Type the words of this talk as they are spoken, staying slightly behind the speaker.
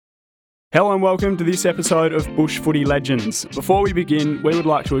Hello and welcome to this episode of Bush Footy Legends. Before we begin, we would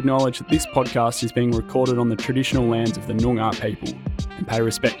like to acknowledge that this podcast is being recorded on the traditional lands of the Noongar people and pay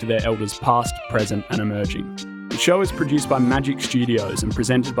respect to their elders past, present and emerging. The show is produced by Magic Studios and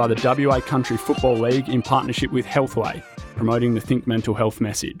presented by the WA Country Football League in partnership with Healthway, promoting the Think Mental Health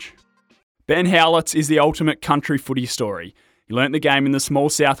message. Ben Howlett is the ultimate country footy story. He learnt the game in the small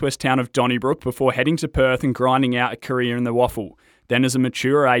southwest town of Donnybrook before heading to Perth and grinding out a career in the waffle. Then as a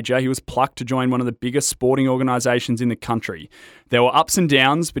mature ager, he was plucked to join one of the biggest sporting organisations in the country. There were ups and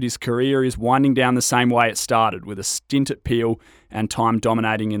downs, but his career is winding down the same way it started, with a stint at Peel and time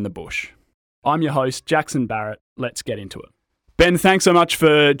dominating in the bush. I'm your host, Jackson Barrett. Let's get into it. Ben, thanks so much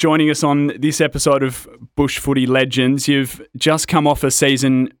for joining us on this episode of Bush Footy Legends. You've just come off a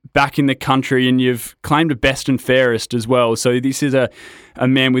season back in the country and you've claimed a best and fairest as well. So this is a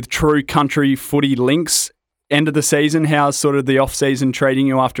man with true country footy links. End of the season, how's sort of the off-season treating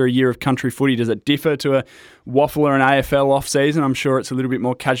you after a year of country footy? Does it differ to a waffle or an AFL off-season? I'm sure it's a little bit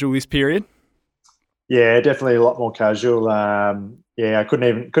more casual this period. Yeah, definitely a lot more casual. I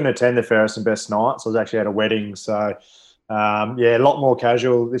couldn't attend the fairest and best nights. I was actually at a wedding, so a lot more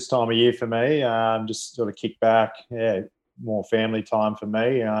casual this time of year for me. Just sort of kick back, more family time for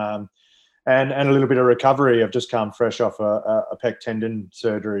me. And a little bit of recovery. I've just come fresh off a pec tendon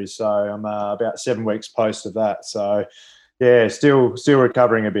surgery, so I'm about 7 weeks post of that. So, still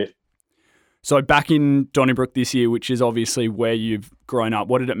recovering a bit. So back in Donnybrook this year, which is obviously where you've grown up,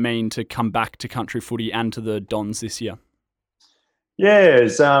 what did it mean to come back to country footy and to the Dons this year? Yeah, it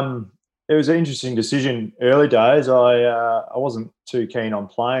was an interesting decision. Early days, I wasn't too keen on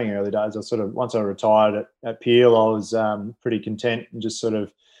playing early days. Once I retired at Peel, I was pretty content and just sort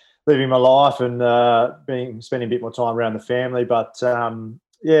of living my life and spending a bit more time around the family. But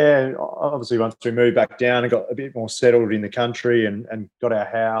obviously once we moved back down and got a bit more settled in the country and got our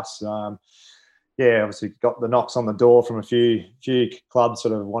house, obviously got the knocks on the door from a few clubs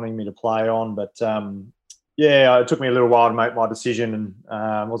sort of wanting me to play on. But it took me a little while to make my decision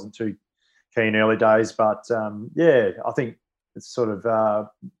and wasn't too keen early days. But I think it's sort of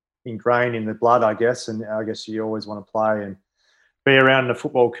ingrained in the blood, I guess. And I guess you always want to play and be around the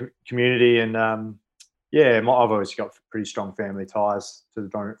football community, and I've always got pretty strong family ties to the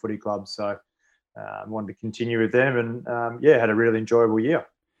Donnybrook Footy Club, so I wanted to continue with them, and had a really enjoyable year.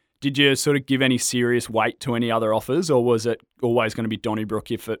 Did you sort of give any serious weight to any other offers, or was it always going to be Donnybrook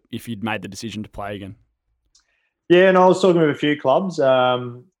if you'd made the decision to play again? Yeah, and I was talking with a few clubs.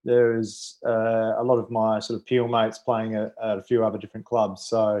 There was a lot of my sort of Peel mates playing at a few other different clubs,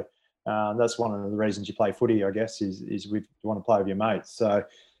 so that's one of the reasons you play footy, I guess, is you want to play with your mates. So,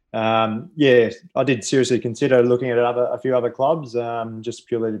 I did seriously consider looking at a few other clubs, just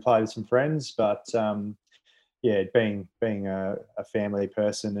purely to play with some friends. But being a family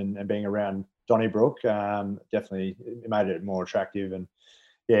person and being around Donnybrook, definitely made it more attractive. And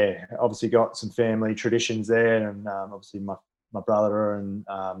obviously got some family traditions there, and obviously my brother and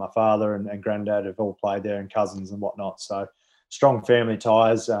my father and granddad have all played there, and cousins and whatnot. So strong family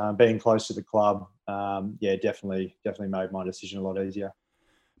ties, being close to the club, definitely made my decision a lot easier.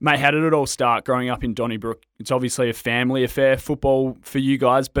 Mate, how did it all start growing up in Donnybrook? It's obviously a family affair, football for you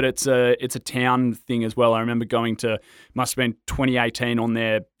guys, but it's a town thing as well. I remember going to, must have been 2018 on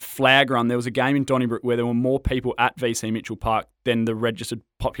their flag run. There was a game in Donnybrook where there were more people at VC Mitchell Park than the registered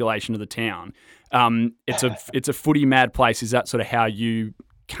population of the town. It's a footy mad place. Is that sort of how you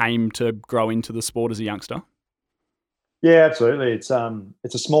came to grow into the sport as a youngster? Yeah, absolutely. It's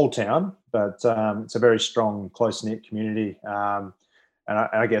a small town, but it's a very strong, close-knit community. And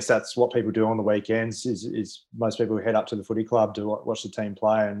I guess that's what people do on the weekends is most people head up to the footy club to watch the team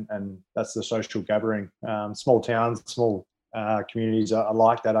play, and that's the social gathering. Small towns, small communities are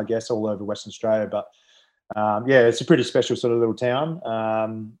like that, I guess, all over Western Australia. But, it's a pretty special sort of little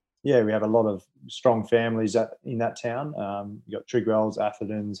town. We have a lot of strong families in that town. You've got Trigwells,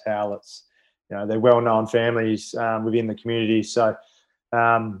 Athertons, Howletts. They're well-known families within the community. So,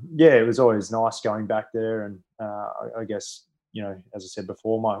 it was always nice going back there. And I guess, as I said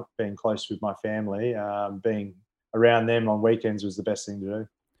before, being close with my family, being around them on weekends was the best thing to do.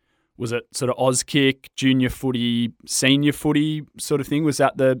 Was it sort of Auskick, junior footy, senior footy sort of thing? Was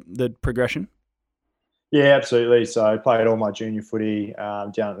that the progression? Yeah, absolutely. So I played all my junior footy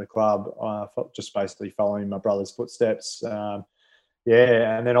down at the club, just basically following my brother's footsteps.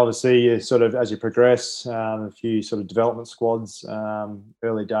 And then obviously you sort of, as you progress, a few sort of development squads.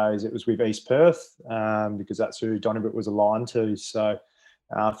 Early days it was with East Perth because that's who Donnybrook was aligned to. So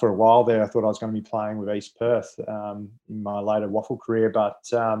for a while there I thought I was going to be playing with East Perth in my later waffle career, but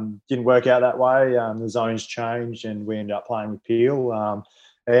didn't work out that way. The zones changed and we ended up playing with Peel.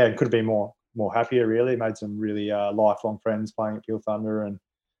 yeah, it could have been more happier. Really, made some really lifelong friends playing at Peel Thunder, and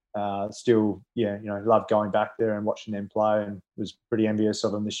still, yeah, loved going back there and watching them play, and was pretty envious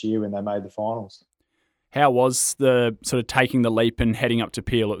of them this year when they made the finals. How was the sort of taking the leap and heading up to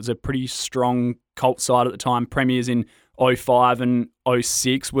Peel? It was a pretty strong Colts side at the time, premiers in 05 and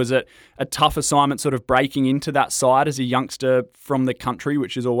 06. Was it a tough assignment sort of breaking into that side as a youngster from the country,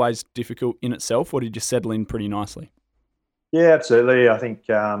 which is always difficult in itself, or did you settle in pretty nicely? Yeah, absolutely. I think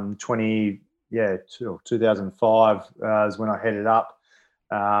 2005 is when I headed up.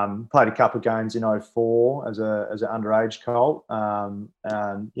 Played a couple of games in 04 as an underage Colt. And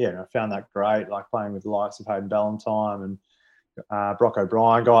I found that great, like playing with the likes of Hayden Ballantyne and Brock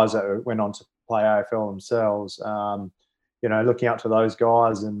O'Brien, guys that went on to play AFL themselves. Looking up to those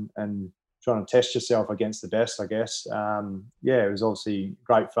guys and trying to test yourself against the best, I guess. It was obviously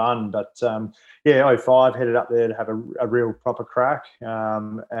great fun. But 05 headed up there to have a real proper crack,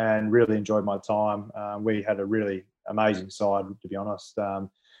 and really enjoyed my time. We had a really amazing side, to be honest.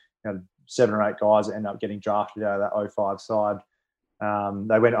 Had 7 or 8 guys that ended up getting drafted out of that 05 side. I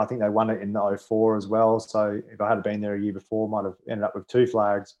think they won it in the 04 as well. So if I had been there a year before, might have ended up with 2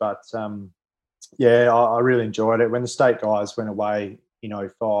 flags. But I really enjoyed it. When the state guys went away in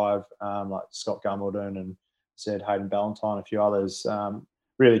 05, like Scott Gumbleton and said Hayden Ballantyne, a few others,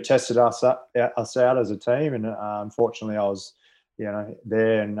 really tested us out as a team. And unfortunately, I was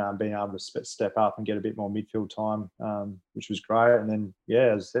there and being able to step up and get a bit more midfield time, which was great. And then,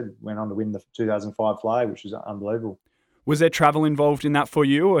 as I said, went on to win the 2005 flag, which was unbelievable. Was there travel involved in that for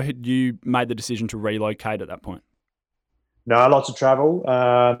you, or had you made the decision to relocate at that point? No, lots of travel.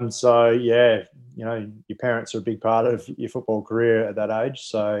 Your parents are a big part of your football career at that age.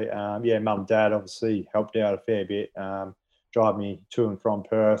 So, mum and dad obviously helped out a fair bit, drive me to and from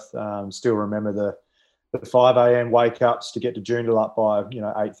Perth. Still remember the 5 a.m. wake-ups to get to Joondalup by,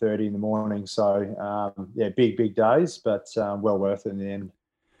 8:30 in the morning. So, big days, but well worth it in the end.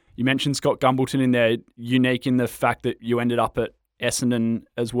 You mentioned Scott Gumbleton in there, unique in the fact that you ended up at Essendon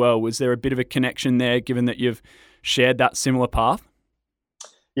as well. Was there a bit of a connection there, given that you've shared that similar path?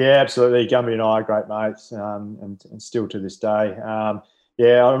 Yeah, absolutely. Gumby and I are great mates, and still to this day. I'm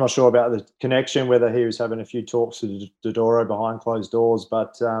not sure about the connection, whether he was having a few talks to Dodoro behind closed doors,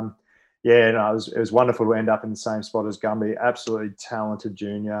 but it was wonderful to end up in the same spot as Gumby. Absolutely talented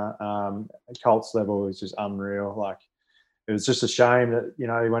junior. Colts level was just unreal. Like, it was just a shame that,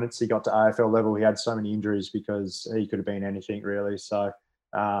 once he got to AFL level, he had so many injuries because he could have been anything really. So,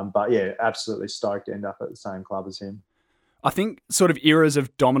 absolutely stoked to end up at the same club as him. I think sort of eras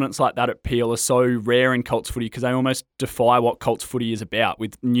of dominance like that at Peel are so rare in Colts footy because they almost defy what Colts footy is about,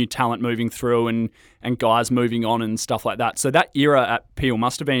 with new talent moving through and guys moving on and stuff like that. So that era at Peel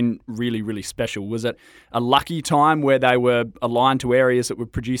must have been really, really special. Was it a lucky time where they were aligned to areas that were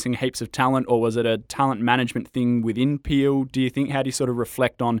producing heaps of talent, or was it a talent management thing within Peel, do you think? How do you sort of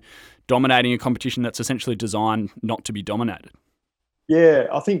reflect on dominating a competition that's essentially designed not to be dominated? Yeah,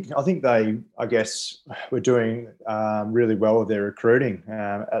 I think they, I guess, were doing really well with their recruiting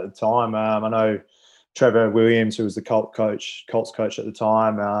at the time. I know Trevor Williams, who was the Colts coach at the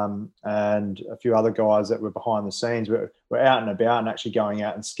time, and a few other guys that were behind the scenes were out and about and actually going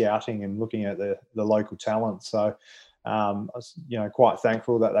out and scouting and looking at the local talent. So I was, quite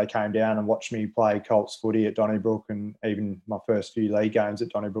thankful that they came down and watched me play Colts footy at Donnybrook, and even my first few league games at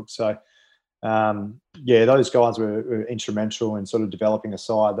Donnybrook. So those guys were instrumental in sort of developing a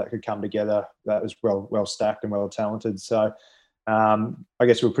side that could come together that was well stacked and well talented. So I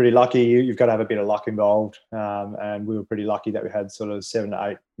guess we were pretty lucky. You've got to have a bit of luck involved, and we were pretty lucky that we had sort of 7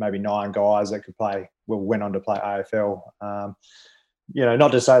 to 8, maybe 9 guys that could play. Went on to play AFL.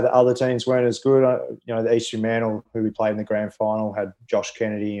 Not to say that other teams weren't as good. The Eastern Mantle, who we played in the grand final, had Josh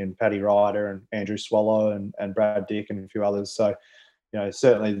Kennedy and Paddy Ryder and Andrew Swallow and Brad Dick and a few others. So,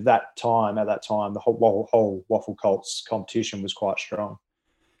 certainly at that time, the whole Waffle Colts competition was quite strong.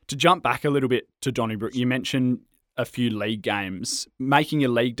 To jump back a little bit to Donnybrook, you mentioned a few league games. Making your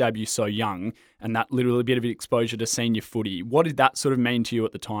league debut so young and that little bit of exposure to senior footy, what did that sort of mean to you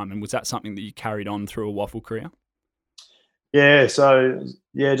at the time? And was that something that you carried on through a Waffle career? Yeah, so,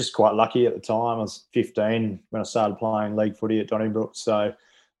 just quite lucky at the time. I was 15 when I started playing league footy at Donnybrook. So,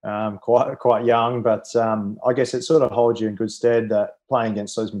 quite young, but I guess it sort of holds you in good stead that playing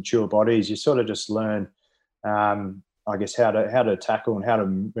against those mature bodies, you sort of just learn, I guess, how to tackle and how to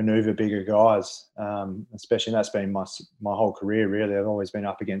manoeuvre bigger guys. Especially, and that's been my whole career really. I've always been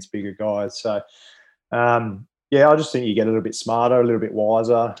up against bigger guys. So, I just think you get a little bit smarter, a little bit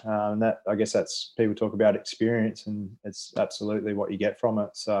wiser, and that, I guess, that's, people talk about experience, and it's absolutely what you get from it.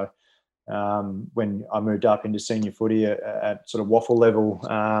 So, when I moved up into senior footy at sort of waffle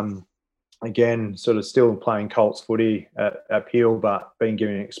level. Again, sort of still playing Colts footy at Peel, but being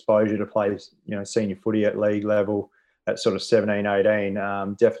given exposure to play, senior footy at league level at sort of 17, 18,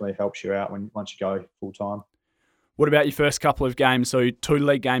 definitely helps you out once you go full time. What about your first couple of games? So 2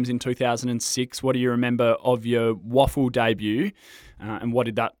 league games in 2006. What do you remember of your waffle debut, and what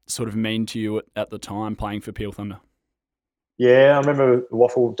did that sort of mean to you at the time playing for Peel Thunder? Yeah, I remember the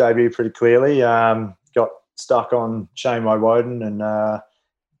waffle debut pretty clearly. Got stuck on Shane Woden and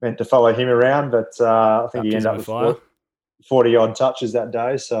meant to follow him around, but I think he ended up with 40-odd touches that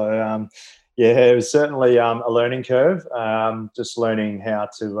day. So, it was certainly a learning curve, just learning how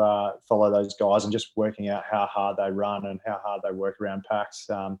to follow those guys and just working out how hard they run and how hard they work around packs.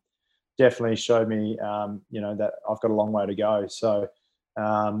 Definitely showed me, that I've got a long way to go. So,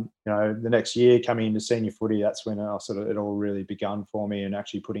 the next year coming into senior footy, that's when it all really begun for me, and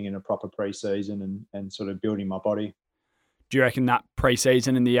actually putting in a proper pre-season and sort of building my body. Do you reckon that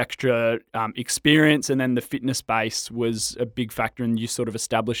pre-season and the extra experience and then the fitness base was a big factor in you sort of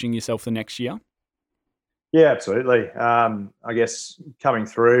establishing yourself the next year? Yeah, absolutely. I guess coming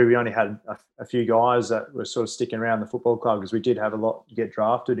through, we only had a few guys that were sort of sticking around the football club, because we did have a lot get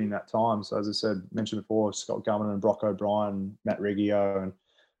drafted in that time. So as I mentioned before, Scott Gumman and Brock O'Brien, Matt Riggio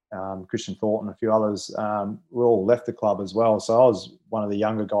and Christian Thornton, a few others, we all left the club as well. So I was one of the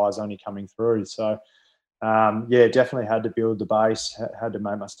younger guys only coming through. So definitely had to build the base, had to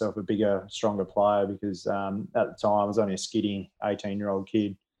make myself a bigger, stronger player, because at the time I was only a skinny 18-year-old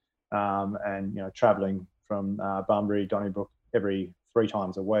kid, and travelling from Bunbury, Donnybrook every 3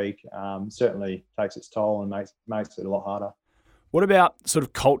 times a week certainly takes its toll and makes it a lot harder. What about sort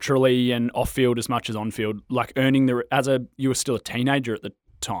of culturally and off-field as much as on-field, like you were still a teenager at the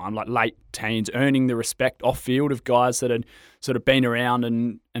time, like late teens, earning the respect off-field of guys that had sort of been around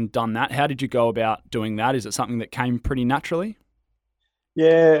and done that? How did you go about doing that? Is it something that came pretty naturally?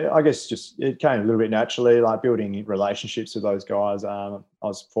 Yeah, I guess just it came a little bit naturally, like building relationships with those guys. I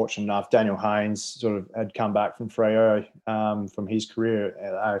was fortunate enough. Daniel Haynes sort of had come back from Freo from his career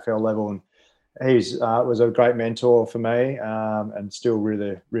at AFL level, and he was a great mentor for me, and still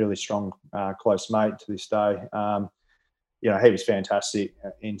really, really strong, close mate to this day. He was fantastic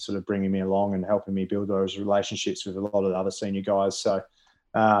in sort of bringing me along and helping me build those relationships with a lot of the other senior guys. So,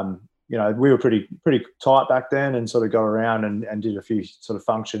 we were pretty tight back then, and sort of go around and did a few sort of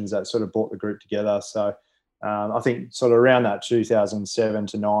functions that sort of brought the group together. So I think sort of around that 2007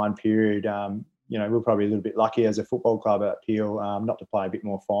 to 9 period, we were probably a little bit lucky as a football club at Peel not to play a bit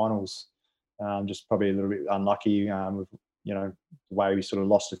more finals. Just probably a little bit unlucky with, the way we sort of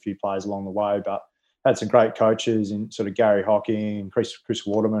lost a few players along the way, but had some great coaches in sort of Gary Hocking and Chris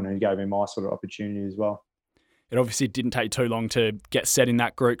Waterman, who gave me my sort of opportunity as well. It obviously didn't take too long to get set in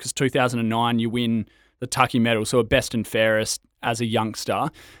that group, because 2009 you win the Tucky medal, so a best and fairest as a youngster.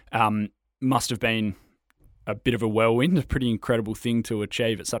 Must have been a bit of a whirlwind, a pretty incredible thing to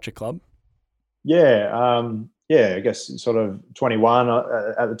achieve at such a club. Yeah, I guess sort of 21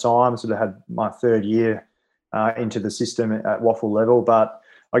 at the time, sort of had my third year into the system at waffle level. But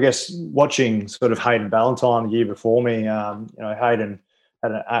I guess watching sort of Hayden Ballantyne the year before me, Hayden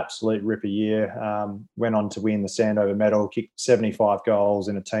had an absolute ripper year, went on to win the Sandover medal, kicked 75 goals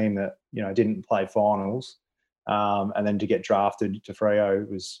in a team that, didn't play finals. And then to get drafted to Freo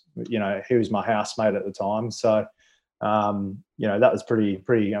was, he was my housemate at the time. So, that was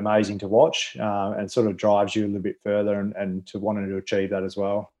pretty amazing to watch, and sort of drives you a little bit further and to wanting to achieve that as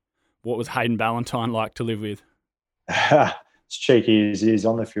well. What was Hayden Ballantyne like to live with? As cheeky as he is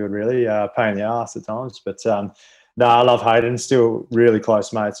on the field, really, pain in the arse at times. But no, I love Hayden. Still really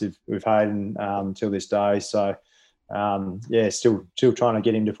close mates with Hayden till this day. So still trying to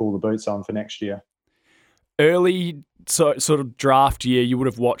get him to pull the boots on for next year. Early sort of draft year, you would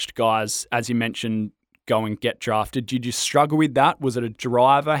have watched guys, as you mentioned, go and get drafted. Did you struggle with that? Was it a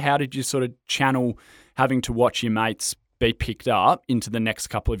driver? How did you sort of channel having to watch your mates be picked up into the next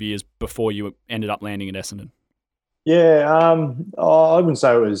couple of years before you ended up landing at Essendon? Yeah, I wouldn't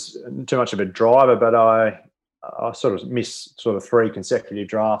say it was too much of a driver, but I sort of missed sort of 3 consecutive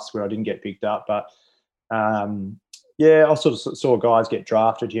drafts where I didn't get picked up. But I sort of saw guys get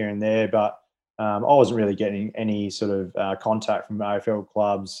drafted here and there, but I wasn't really getting any sort of contact from AFL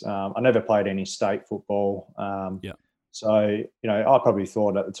clubs. I never played any state football. So, I probably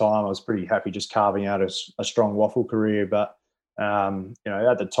thought at the time I was pretty happy just carving out a strong waffle career. But,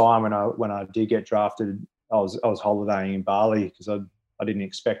 at the time when I did get drafted, I was holidaying in Bali because I didn't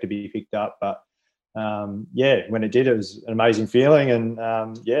expect to be picked up. But, when it did, it was an amazing feeling. And,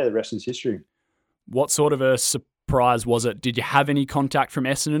 the rest is history. What sort of a surprise was it? Did you have any contact from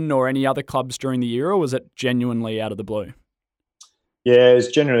Essendon or any other clubs during the year, or was it genuinely out of the blue? Yeah, it's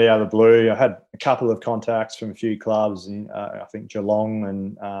generally out of the blue. I had a couple of contacts from a few clubs, in, I think Geelong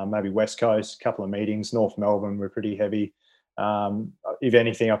and maybe West Coast, a couple of meetings. North Melbourne were pretty heavy. If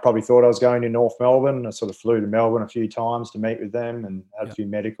anything, I probably thought I was going to North Melbourne. I sort of flew to Melbourne a few times to meet with them and had a few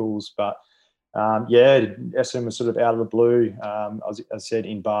medicals. But Essendon was sort of out of the blue. I said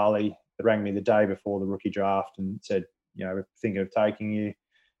in Bali, they rang me the day before the rookie draft and said, we're thinking of taking you.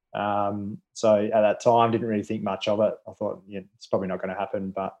 So at that time, didn't really think much of it. I thought, it's probably not going to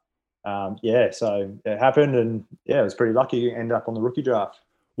happen. But so it happened, and I was pretty lucky to end up on the rookie draft.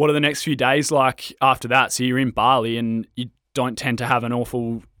 What are the next few days like after that? So you're in Bali and you don't tend to have an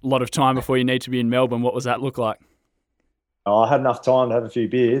awful lot of time before you need to be in Melbourne. What was that look like? I had enough time to have a few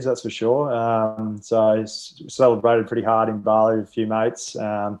beers, that's for sure. So I celebrated pretty hard in Bali with a few mates.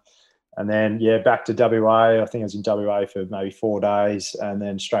 And then, back to WA. I think I was in WA for maybe 4 days and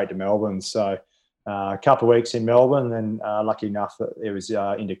then straight to Melbourne. So a couple of weeks in Melbourne, and lucky enough that it was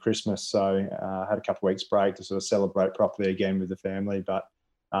into Christmas. So I had a couple of weeks break to sort of celebrate properly again with the family. But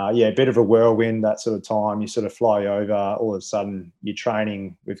a bit of a whirlwind that sort of time. You sort of fly over, all of a sudden you're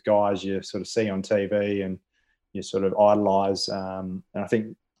training with guys you sort of see on TV and you sort of idolise. And I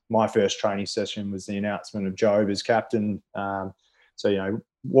think my first training session was the announcement of Jobe as captain.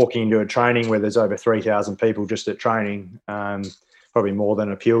 Walking into a training where there's over 3,000 people just at training, probably more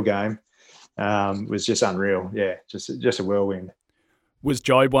than a Peel game, was just unreal. Yeah, just a whirlwind. Was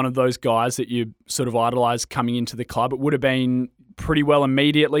Jobe one of those guys that you sort of idolised coming into the club? It would have been pretty well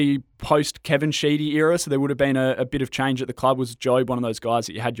immediately post Kevin Sheedy era, so there would have been a bit of change at the club. Was Jobe one of those guys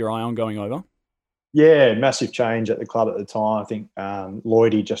that you had your eye on going over? Yeah, massive change at the club at the time. I think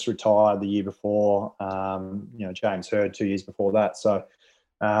Lloydie just retired the year before. James Hird 2 years before that. So,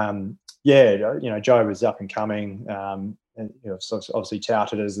 Jobe was up and coming. So obviously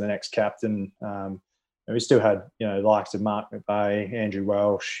touted as the next captain. And we still had, likes of Mark McVeigh, Andrew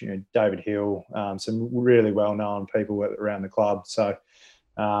Welsh, David Hill, some really well-known people around the club. So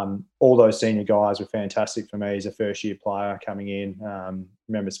all those senior guys were fantastic for me as a first-year player coming in.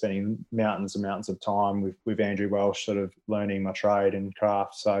 Remember spending mountains and mountains of time with Andrew Welsh, sort of learning my trade and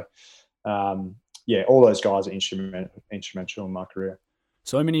craft. So, all those guys are instrumental in my career.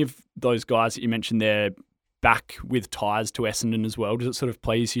 So many of those guys that you mentioned there back with ties to Essendon as well. Does it sort of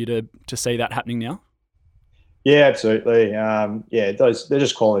please you to see that happening now? Yeah, absolutely. They're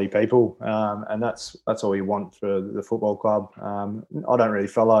just quality people, and that's all you want for the football club. I don't really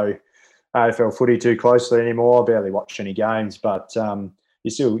follow AFL footy too closely anymore. I barely watch any games, but you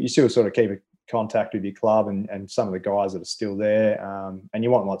still sort of keep contact with your club and some of the guys that are still there, and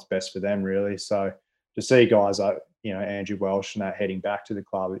you want what's best for them, really. So to see guys like Andrew Welsh and that heading back to the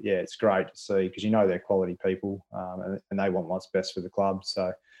club, it's great to see because they're quality people, and they want what's best for the club.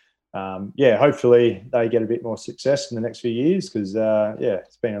 So. Hopefully they get a bit more success in the next few years because,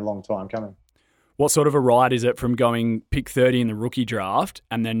 it's been a long time coming. What sort of a ride is it from going pick 30 in the rookie draft,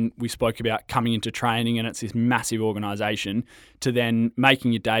 and then we spoke about coming into training and it's this massive organisation, to then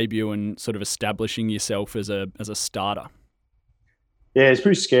making your debut and sort of establishing yourself as a starter? Yeah, it's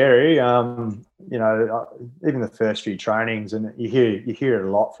pretty scary. Even the first few trainings, and you hear it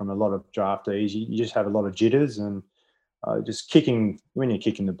a lot from a lot of draftees. You just have a lot of jitters and. Just when you're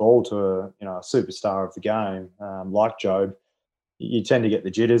kicking the ball to a superstar of the game like Jobe, you tend to get the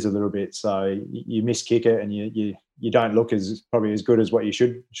jitters a little bit. So you miss kick it and you don't look probably as good as what you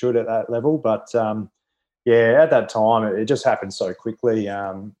should at that level. But at that time it just happened so quickly.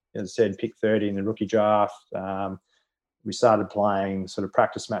 As I said, pick 30 in the rookie draft. We started playing sort of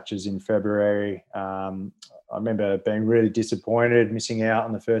practice matches in February. I remember being really disappointed, missing out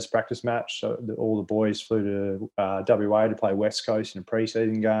on the first practice match. So all the boys flew to WA to play West Coast in a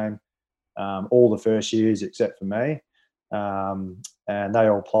pre-season game. All the first years except for me. And they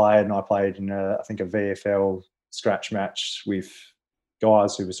all played, and I played in I think a VFL scratch match with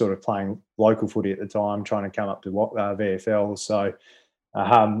guys who were sort of playing local footy at the time, trying to come up to VFL. So,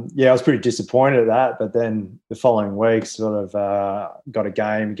 I was pretty disappointed at that. But then the following week, sort of got a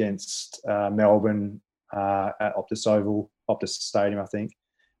game against Melbourne at Optus Stadium, I think,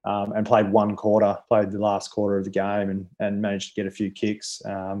 and played the last quarter of the game and managed to get a few kicks,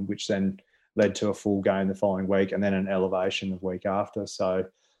 which then led to a full game the following week and then an elevation the week after. So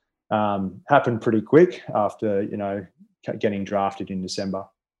happened pretty quick after, getting drafted in December.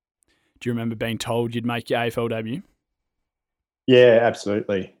 Do you remember being told you'd make your AFL debut? Yeah,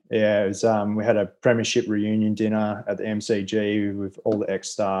 absolutely. Yeah, it was, we had a premiership reunion dinner at the MCG with all the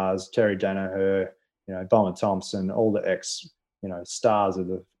ex-stars, Terry Danaher, Bomber Thompson, all the ex, stars of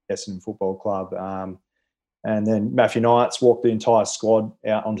the Essendon Football Club. And then Matthew Knights walked the entire squad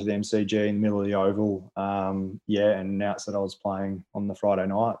out onto the MCG in the middle of the Oval, and announced that I was playing on the Friday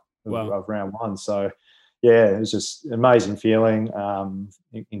night of round one. So, yeah, it was just an amazing feeling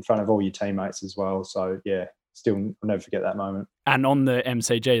in front of all your teammates as well. So, yeah, still I'll never forget that moment. And on the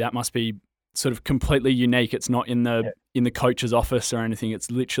MCG, that must be sort of completely unique. It's not in the coach's office or anything. It's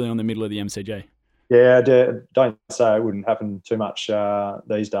literally on the middle of the MCG. Yeah, don't say it wouldn't happen too much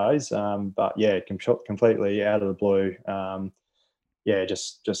these days, but yeah, completely out of the blue.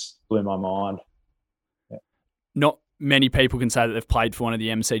 Just blew my mind. Yeah. Not many people can say that they've played for one of the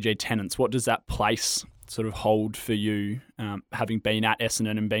MCG tenants. What does that place sort of hold for you, having been at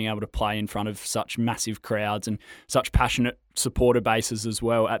Essendon and being able to play in front of such massive crowds and such passionate supporter bases as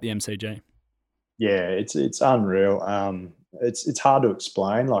well at the MCG? Yeah, it's unreal. It's hard to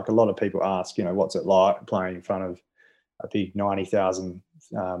explain. Like, a lot of people ask, what's it like playing in front of a big 90,000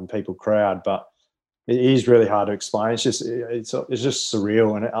 people crowd, but it is really hard to explain. It's just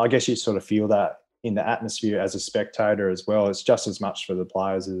surreal, and I guess you sort of feel that in the atmosphere as a spectator as well. It's just as much for the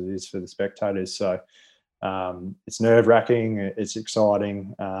players as it is for the spectators. So it's nerve-wracking, it's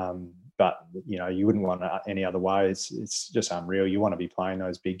exciting, but you wouldn't want it any other way. It's just unreal. You want to be playing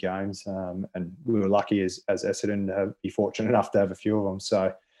those big games, and we were lucky as Essendon to be fortunate enough to have a few of them.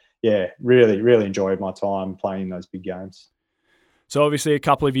 So yeah, really, really enjoyed my time playing those big games. So obviously a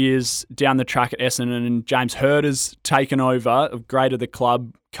couple of years down the track at Essendon, and James Hird has taken over, great of the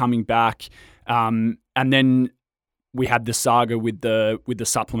club, coming back, and then we had the saga with the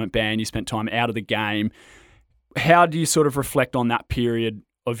supplement ban. You spent time out of the game. How do you sort of reflect on that period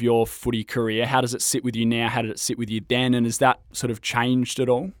of your footy career? How does it sit with you now? How did it sit with you then? And has that sort of changed at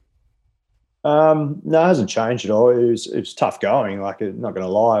all? No, it hasn't changed at all. It was tough going. Like, not going to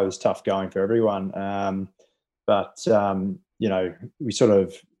lie, it was tough going for everyone. But we sort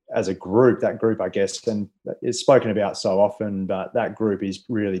of, as a group, that group, I guess, and it's spoken about so often, but that group is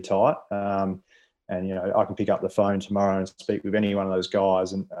really tight. And I can pick up the phone tomorrow and speak with any one of those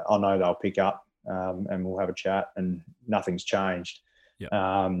guys, and I know they'll pick up, and we'll have a chat, and nothing's changed. Yep.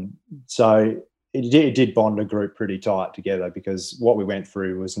 So it did bond a group pretty tight together, because what we went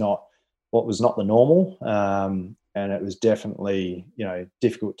through was not the normal, and it was definitely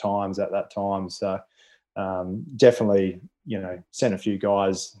difficult times at that time. So definitely sent a few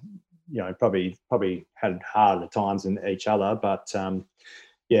guys probably had harder times than each other, but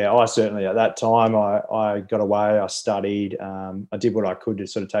I certainly at that time I got away, I studied, I did what I could to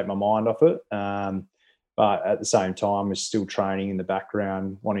sort of take my mind off it, but at the same time was still training in the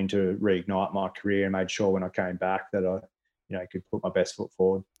background, wanting to reignite my career, and made sure when I came back that I could put my best foot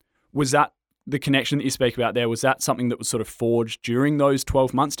forward. Was that the connection that you speak about there? Was that something that was sort of forged during those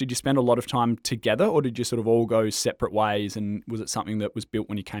 12 months? Did you spend a lot of time together, or did you sort of all go separate ways, and was it something that was built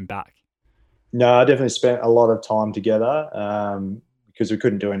when you came back? No, I definitely spent a lot of time together, because we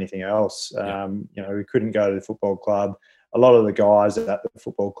couldn't do anything else. We couldn't go to the football club. A lot of the guys at the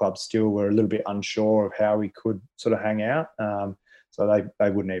football club still were a little bit unsure of how we could sort of hang out. So they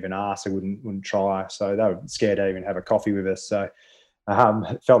wouldn't even ask, they wouldn't try. So they were scared to even have a coffee with us. So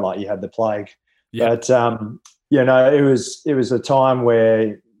it felt like you had the plague. Yeah. But it was a time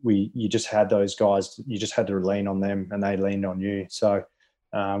where you just had those guys. You just had to lean on them, and they leaned on you. So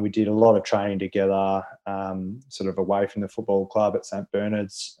we did a lot of training together, sort of away from the football club at St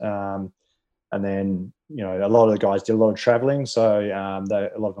Bernard's, and then a lot of the guys did a lot of travelling. So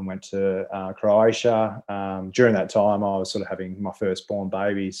a lot of them went to Croatia. During that time, I was sort of having my firstborn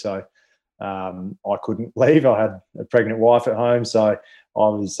baby, so I couldn't leave. I had a pregnant wife at home, so I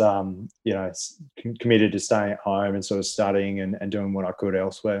was, committed to staying at home and sort of studying and doing what I could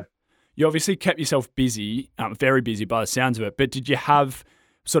elsewhere. You obviously kept yourself busy, very busy by the sounds of it, but did you have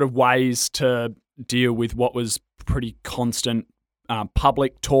sort of ways to deal with what was pretty constant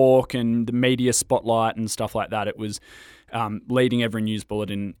public talk and the media spotlight and stuff like that? It was leading every news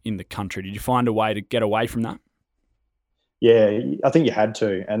bulletin in the country. Did you find a way to get away from that? Yeah, I think you had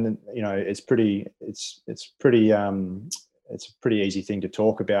to, and it's a pretty easy thing to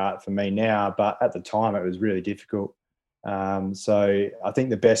talk about for me now, but at the time it was really difficult. So I think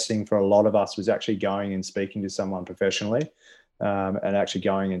the best thing for a lot of us was actually going and speaking to someone professionally, and actually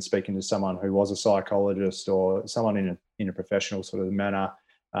going and speaking to someone who was a psychologist or someone in a professional sort of manner.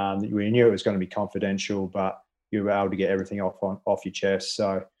 We knew it was going to be confidential, but you were able to get everything off your chest.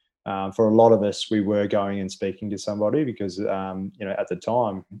 So for a lot of us, we were going and speaking to somebody because, at the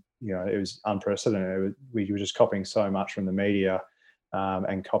time, it was unprecedented. We were just copying so much from the media,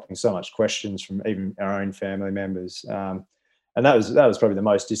 and copying so much questions from even our own family members. And that was probably the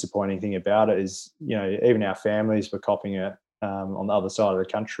most disappointing thing about it is, even our families were copying it on the other side of the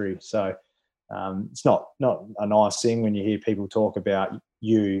country. So it's not a nice thing when you hear people talk about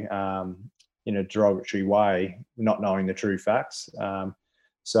you in a derogatory way, not knowing the true facts.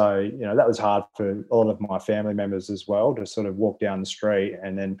 So, that was hard for all of my family members as well, to sort of walk down the street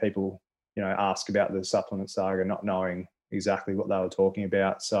and then people, ask about the supplement saga, not knowing exactly what they were talking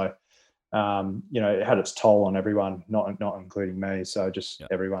about. So, it had its toll on everyone, not including me. So just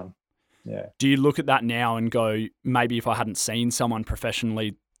everyone. Yeah. Do you look at that now and go, maybe if I hadn't seen someone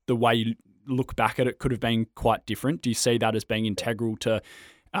professionally, the way you look back at it could have been quite different? Do you see that as being integral to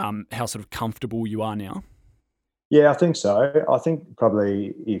how sort of comfortable you are now? Yeah, I think so. I think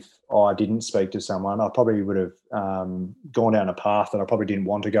probably if I didn't speak to someone, I probably would have gone down a path that I probably didn't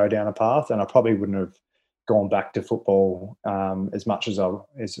want to go down a path, and I probably wouldn't have gone back to football as much as I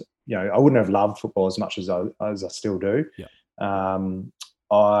wouldn't have loved football as much as I still do. Yeah.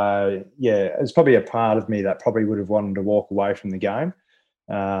 It's probably a part of me that probably would have wanted to walk away from the game.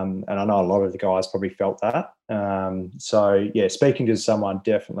 And I know a lot of the guys probably felt that. Speaking to someone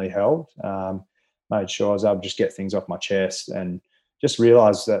definitely helped. Made sure I was able to just get things off my chest and just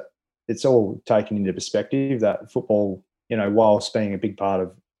realise that it's all taken into perspective, that football, whilst being a big part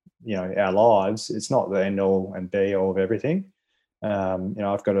of, our lives, it's not the end all and be all of everything.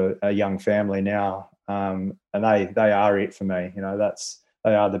 I've got a young family now, and they are it for me.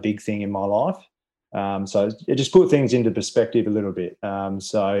 They are the big thing in my life. So it just put things into perspective a little bit.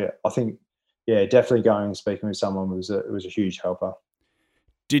 So I think, definitely going and speaking with someone was a huge helper.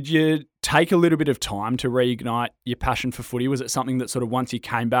 Did you take a little bit of time to reignite your passion for footy? Was it something that sort of once you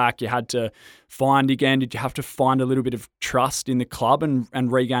came back, you had to find again? Did you have to find a little bit of trust in the club and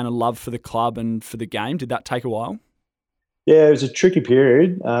regain a love for the club and for the game? Did that take a while? Yeah, it was a tricky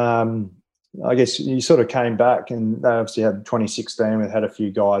period. I guess you sort of came back, and they obviously had 2016. We had a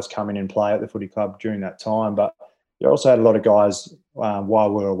few guys come in and play at the footy club during that time, but you also had a lot of guys while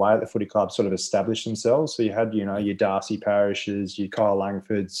we were away at the footy club sort of establish themselves. So you had, your Darcy Parishes, your Kyle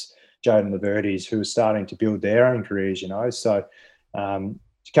Langfords, Jaden Laverty's, who were starting to build their own careers, So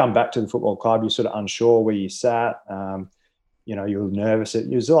to come back to the football club, you're sort of unsure where you sat. You were nervous. It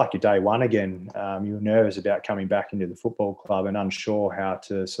was like your day one again. You were nervous about coming back into the football club and unsure how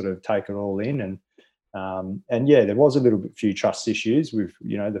to sort of take it all in. There was a few trust issues with,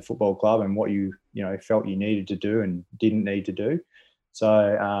 the football club and what you felt you needed to do and didn't need to do. So,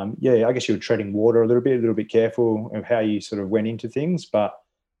 I guess you were treading water a little bit careful of how you sort of went into things. But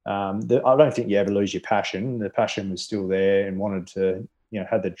I don't think you ever lose your passion. The passion was still there and wanted to,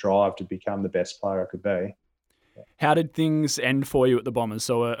 had the drive to become the best player I could be. How did things end for you at the Bombers?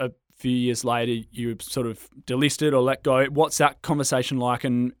 So a few years later, you were sort of delisted or let go. What's that conversation like?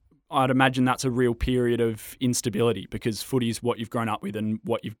 And I'd imagine that's a real period of instability because footy is what you've grown up with and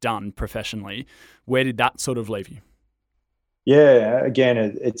what you've done professionally. Where did that sort of leave you? Yeah, again,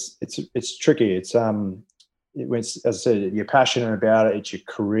 it's tricky. It's as I said, you're passionate about it. It's your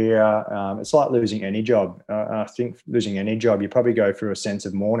career. It's like losing any job. I think losing any job, you probably go through a sense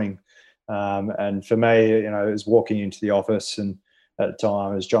of mourning. And for me, it was walking into the office, and at the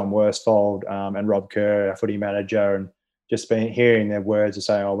time it was John Worsfold and Rob Kerr, our footy manager, and just hearing their words of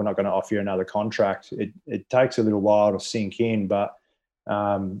saying, "Oh, we're not going to offer you another contract." It takes a little while to sink in, but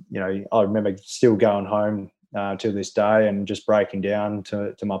I remember still going home to this day and just breaking down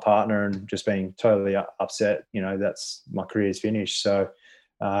to my partner and just being totally upset. That's my career's finished. So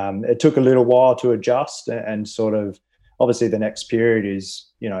it took a little while to adjust and sort of. Obviously, the next period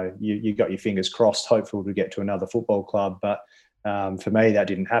is, you got your fingers crossed, hopeful to get to another football club. But for me, that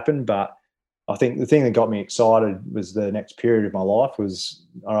didn't happen. But I think the thing that got me excited was the next period of my life was,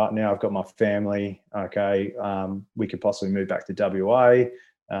 all right, now I've got my family. Okay, we could possibly move back to WA.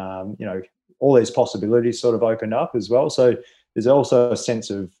 All these possibilities sort of opened up as well. So there's also a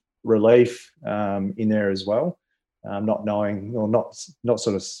sense of relief in there as well, not knowing or not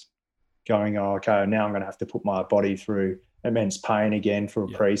sort of going, oh, okay, now I'm going to have to put my body through immense pain again for a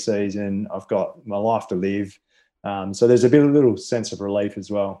pre-season. I've got my life to live. So there's a little sense of relief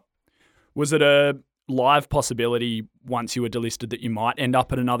as well. Was it a live possibility once you were delisted that you might end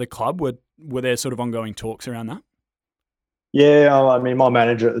up at another club? Were there sort of ongoing talks around that? Yeah, I mean, my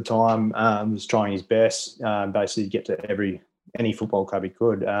manager at the time was trying his best, basically to get to any football club he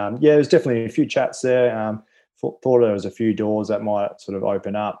could. There's definitely a few chats there. Thought there was a few doors that might sort of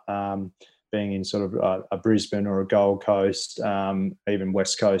open up, being in sort of a Brisbane or a Gold Coast, even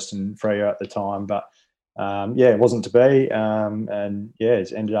West Coast and Freo at the time. But it wasn't to be,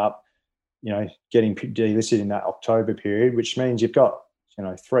 it's ended up, getting delisted in that October period, which means you've got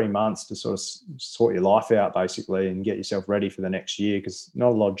 3 months to sort of sort your life out basically and get yourself ready for the next year, because not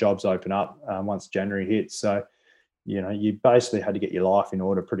a lot of jobs open up once January hits. So you basically had to get your life in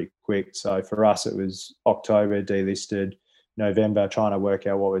order pretty quick. So for us, it was October delisted, November trying to work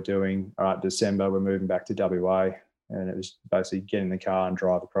out what we're doing. All right, December we're moving back to WA, and it was basically get in the car and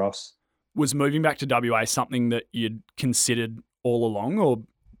drive across. Was moving back to WA something that you'd considered all along, or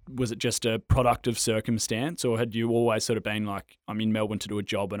was it just a product of circumstance, or had you always sort of been like, I'm in Melbourne to do a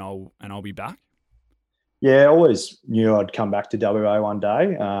job and I'll be back? Yeah, I always knew I'd come back to WA one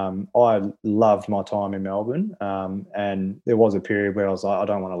day. I loved my time in Melbourne, and there was a period where I was like, I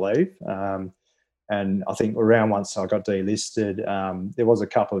don't want to leave. And I think around once I got delisted, there was a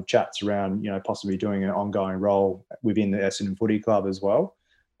couple of chats around, possibly doing an ongoing role within the Essendon Footy Club as well.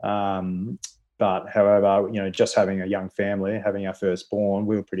 But however, just having a young family, having our firstborn,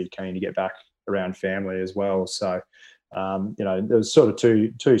 we were pretty keen to get back around family as well. So, there was sort of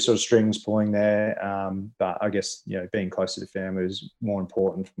two sort of strings pulling there. But I guess, being closer to family is more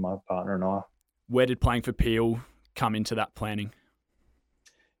important for my partner and I. Where did playing for Peel come into that planning?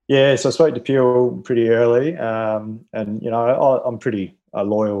 Yeah, so I spoke to Peel pretty early. And, I'm pretty a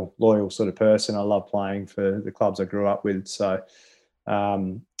loyal sort of person. I love playing for the clubs I grew up with. So,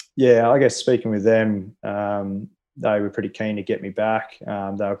 I guess speaking with them, they were pretty keen to get me back. They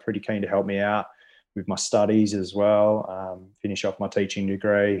were pretty keen to help me out with my studies as well, finish off my teaching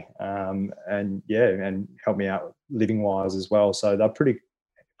degree, and help me out living wise as well. So they're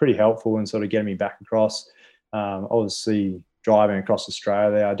pretty helpful in sort of getting me back across. Obviously, driving across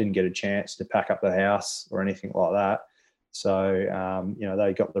Australia, I didn't get a chance to pack up the house or anything like that. So,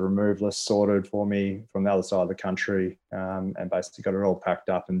 they got the removalists sorted for me from the other side of the country, and basically got it all packed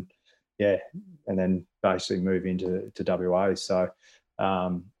up and then basically move into WA. So,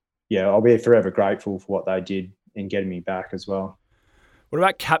 I'll be forever grateful for what they did in getting me back as well. What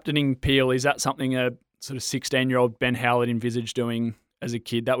about captaining Peel? Is that something a sort of 16-year-old Ben Howlett envisaged doing as a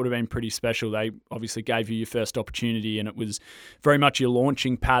kid? That would have been pretty special. They obviously gave you your first opportunity, and it was very much your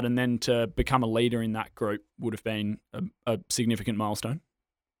launching pad, and then to become a leader in that group would have been a significant milestone.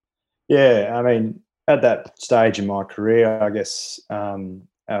 Yeah, I mean, at that stage in my career, I guess,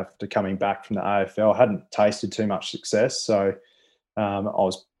 after coming back from the AFL, I hadn't tasted too much success. So I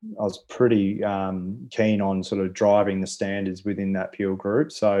was pretty keen on sort of driving the standards within that Peel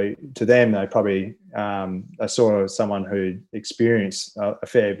group. So to them, they probably they saw someone who'd experienced a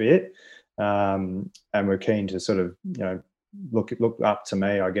fair bit, and were keen to sort of look up to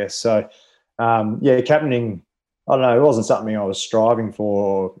me, I guess. So captaining, I don't know, it wasn't something I was striving for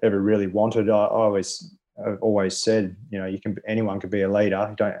or ever really wanted. I've always said, anyone can be a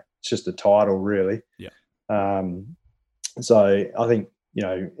leader. It's just a title, really. Yeah. So I think,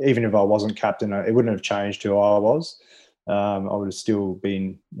 even if I wasn't captain, it wouldn't have changed who I was. I would have still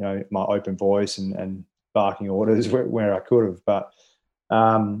been, my open voice and barking orders where I could have. But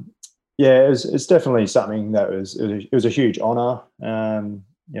it's definitely something that it was a huge honour. And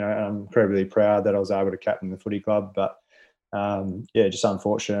I'm incredibly proud that I was able to captain the footy club. But just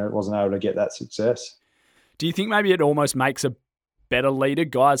unfortunate it wasn't able to get that success. Do you think maybe it almost makes a better leader,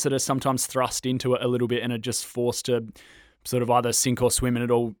 guys that are sometimes thrust into it a little bit and are just forced to sort of either sink or swim, and it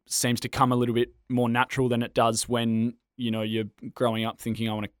all seems to come a little bit more natural than it does when, you're growing up thinking,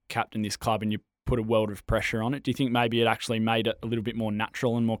 I want to captain this club, and you put a world of pressure on it? Do you think maybe it actually made it a little bit more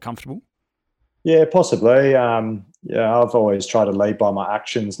natural and more comfortable? Yeah, possibly. I've always tried to lead by my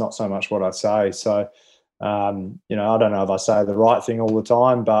actions, not so much what I say. So, I don't know if I say the right thing all the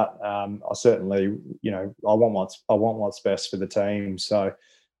time, but I certainly, I want what's best for the team. So,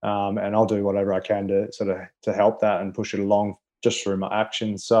 and I'll do whatever I can to help that and push it along just through my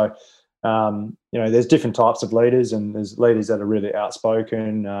actions. So, there's different types of leaders, and there's leaders that are really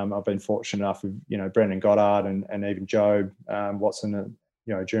outspoken. I've been fortunate enough with, Brendan Goddard and even Job Watson,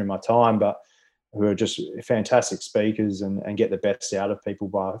 during my time, but who are just fantastic speakers and get the best out of people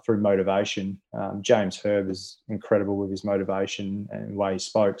through motivation. James Herb is incredible with his motivation and the way he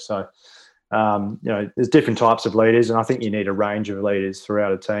spoke. So, there's different types of leaders, and I think you need a range of leaders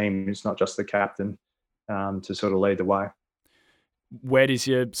throughout a team. It's not just the captain to sort of lead the way. Where does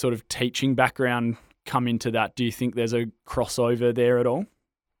your sort of teaching background come into that? Do you think there's a crossover there at all?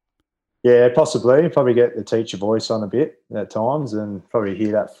 Yeah, possibly. Probably get the teacher voice on a bit at times, and probably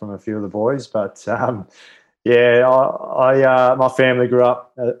hear that from a few of the boys. But I my family grew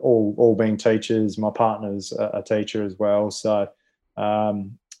up all being teachers. My partner's a teacher as well. So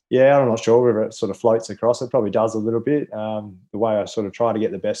I'm not sure whether it sort of floats across. It probably does a little bit. The way I sort of try to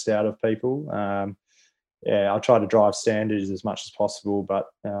get the best out of people. I try to drive standards as much as possible. But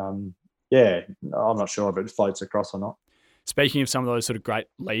I'm not sure if it floats across or not. Speaking of some of those sort of great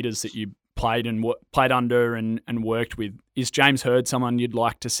leaders that you played and played under and worked with, is James Hird someone you'd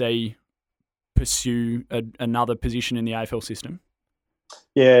like to see pursue another position in the AFL system?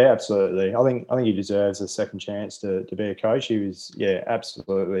 Yeah, absolutely. I think he deserves a second chance to be a coach. He was,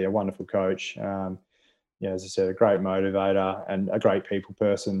 absolutely a wonderful coach. As I said, a great motivator and a great people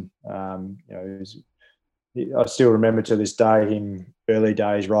person. I still remember to this day him early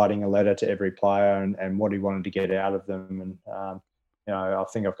days writing a letter to every player and what he wanted to get out of them. And I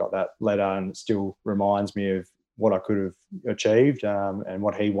think I've got that letter, and it still reminds me of what I could have achieved and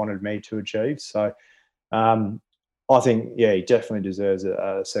what he wanted me to achieve. So I think, he definitely deserves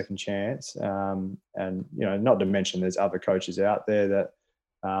a second chance. And not to mention there's other coaches out there that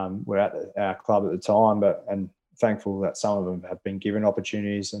were at our club at the time, and thankful that some of them have been given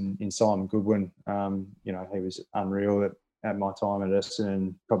opportunities. And in Simon Goodwin, he was unreal at my time at Essendon,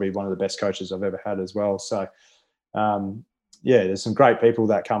 and probably one of the best coaches I've ever had as well. So, there's some great people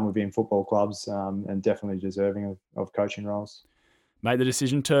that come within football clubs and definitely deserving of coaching roles. Made the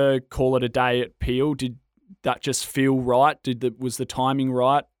decision to call it a day at Peel. Did that just feel right? Was the timing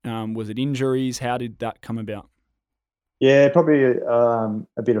right? Was it injuries? How did that come about? Yeah, probably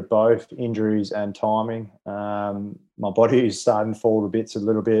a bit of both, injuries and timing. My body is starting to fall to bits a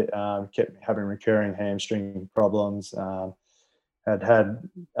little bit. Kept having recurring hamstring problems. Had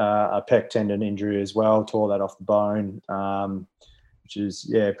a pec tendon injury as well, tore that off the bone, which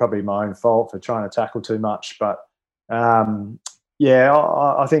is, probably my own fault for trying to tackle too much. But,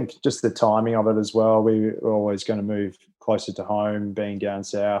 I think just the timing of it as well. We were always going to move closer to home, being down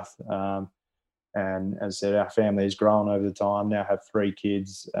south. And as I said, our family has grown over the time, now have 3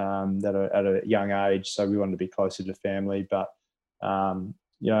 kids that are at a young age. So we wanted to be closer to family. But, I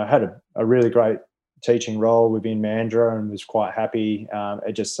had a really great teaching role within Mandurah and was quite happy.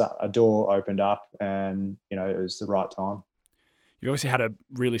 It just, a door opened up and, it was the right time. You obviously had a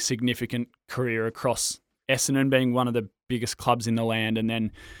really significant career across Essendon, being one of the biggest clubs in the land, and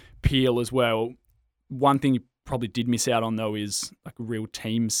then Peel as well. One thing you probably did miss out on, though, is like real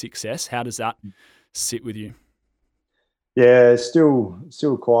team success. How does that sit with you? Yeah, still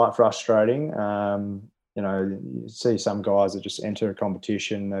quite frustrating. You see some guys that just enter a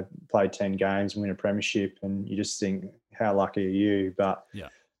competition, they play 10 games and win a premiership, and you just think, how lucky are you? But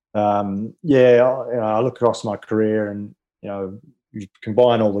I look across my career, and you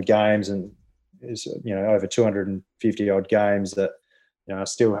combine all the games, and there's over 250 odd games that I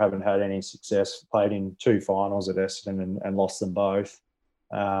still haven't had any success. Played in 2 finals at Essendon and lost them both.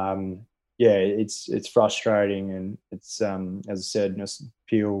 It's frustrating, and it's as I said,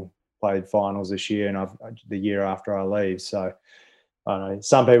 Peel played finals this year, and the year after I leave. So I don't know,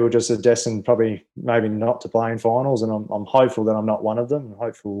 some people just are destined maybe not to play in finals, and I'm hopeful that I'm not one of them. I'm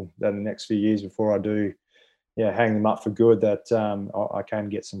hopeful that in the next few years before I do, hang them up for good, that I can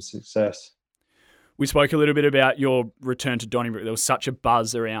get some success. We spoke a little bit about your return to Donnybrook. There was such a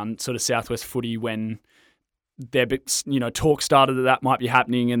buzz around sort of Southwest footy when there, talk started that might be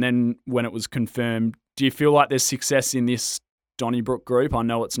happening, and then when it was confirmed. Do you feel like there's success in this Donnybrook group? I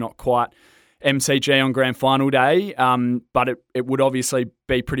know it's not quite MCG on grand final day, but it would obviously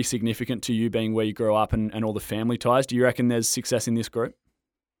be pretty significant to you, being where you grew up and all the family ties. Do you reckon there's success in this group?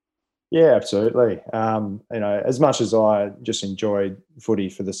 Yeah, absolutely. As much as I just enjoyed footy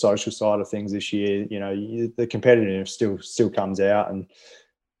for the social side of things this year, the competitiveness still comes out, and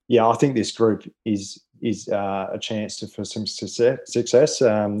I think this group is a chance for some success.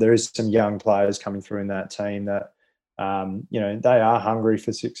 There is some young players coming through in that team that they are hungry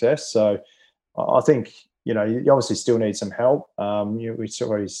for success. So I think you obviously still need some help. We're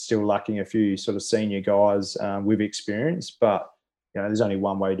still lacking a few sort of senior guys with experience, but there's only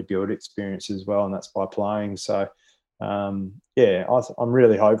one way to build experience as well, and that's by playing. So, I'm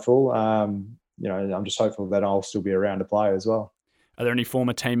really hopeful. I'm just hopeful that I'll still be around to play as well. Are there any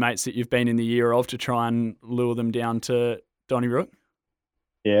former teammates that you've been in the year of to try and lure them down to Donnybrook?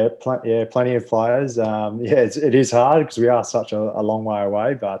 Yeah, plenty of players. It is hard because we are such a long way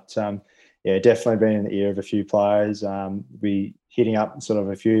away, but definitely been in the ear of a few players. We hitting up sort of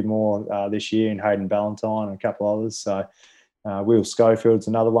a few more this year, in Hayden Ballantyne and a couple others. So. Will Schofield's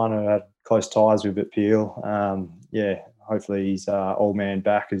another one who had close ties with at Peel. Hopefully his old man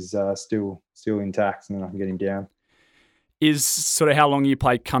back is still intact, and then I can get him down. Is sort of how long you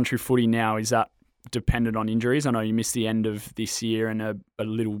play country footy now, is that dependent on injuries? I know you missed the end of this year and a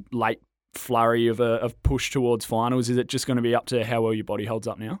little late flurry of push towards finals. Is it just going to be up to how well your body holds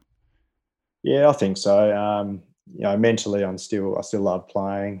up now? Yeah, I think so. Mentally I still love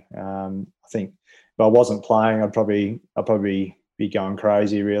playing. I think if I wasn't playing, I'd probably be going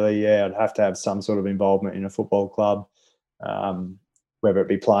crazy, really. I'd have to have some sort of involvement in a football club, whether it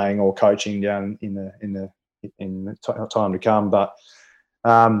be playing or coaching down in the time to come. But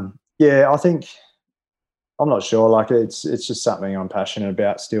Yeah, I think I'm not sure. Like it's just something I'm passionate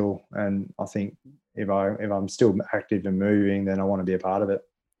about still, and I think if I'm still active and moving, then I want to be a part of it.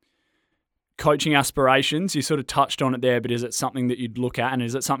 Coaching aspirations, you sort of touched on it there, but is it something that you'd look at, and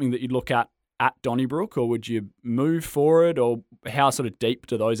is it something that you'd look at Donnybrook, or would you move for it, or how sort of deep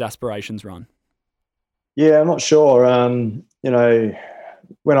do those aspirations run? Yeah, I'm not sure.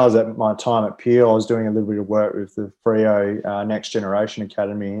 When I was at my time at Peel, I was doing a little bit of work with the Freo Next Generation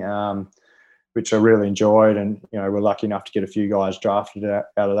Academy, which I really enjoyed, and we're lucky enough to get a few guys drafted out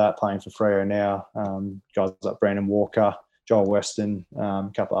of that playing for Freo now. Guys like Brandon Walker, Joel Weston, a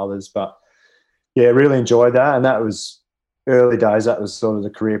couple of others, but yeah, really enjoyed that, and that was early days. That was sort of the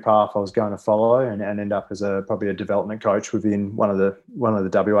career path I was going to follow, and end up as probably a development coach within one of the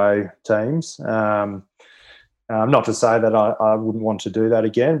WA teams. Not to say that I wouldn't want to do that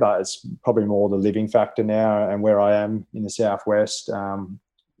again, but it's probably more the living factor now and where I am in the southwest.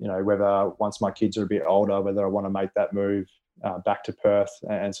 Whether once my kids are a bit older, whether I want to make that move back to Perth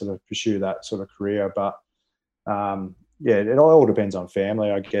and sort of pursue that sort of career, but. It all depends on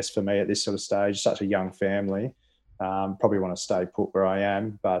family, I guess, for me at this sort of stage, such a young family. Probably want to stay put where I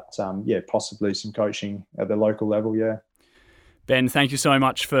am, but possibly some coaching at the local level, yeah. Ben, thank you so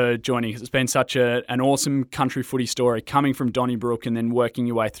much for joining us. It's been such an awesome country footy story, coming from Donnybrook and then working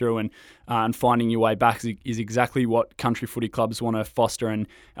your way through and finding your way back is exactly what country footy clubs want to foster. And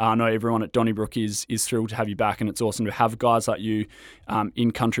I know everyone at Donnybrook is thrilled to have you back, and it's awesome to have guys like you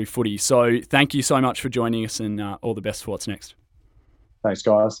in country footy. So thank you so much for joining us, and all the best for what's next. Thanks,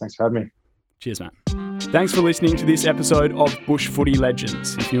 guys. Thanks for having me. Cheers, Matt. Thanks for listening to this episode of Bush Footy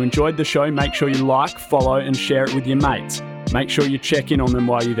Legends. If you enjoyed the show, make sure you like, follow and share it with your mates. Make sure you check in on them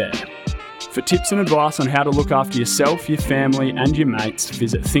while you're there. For tips and advice on how to look after yourself, your family and your mates,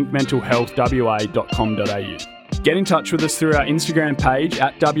 visit thinkmentalhealthwa.com.au. Get in touch with us through our Instagram page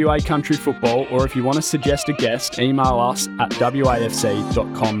at WA Country Football, or if you want to suggest a guest, email us at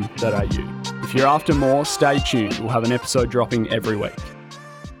wafc.com.au. If you're after more, stay tuned. We'll have an episode dropping every week.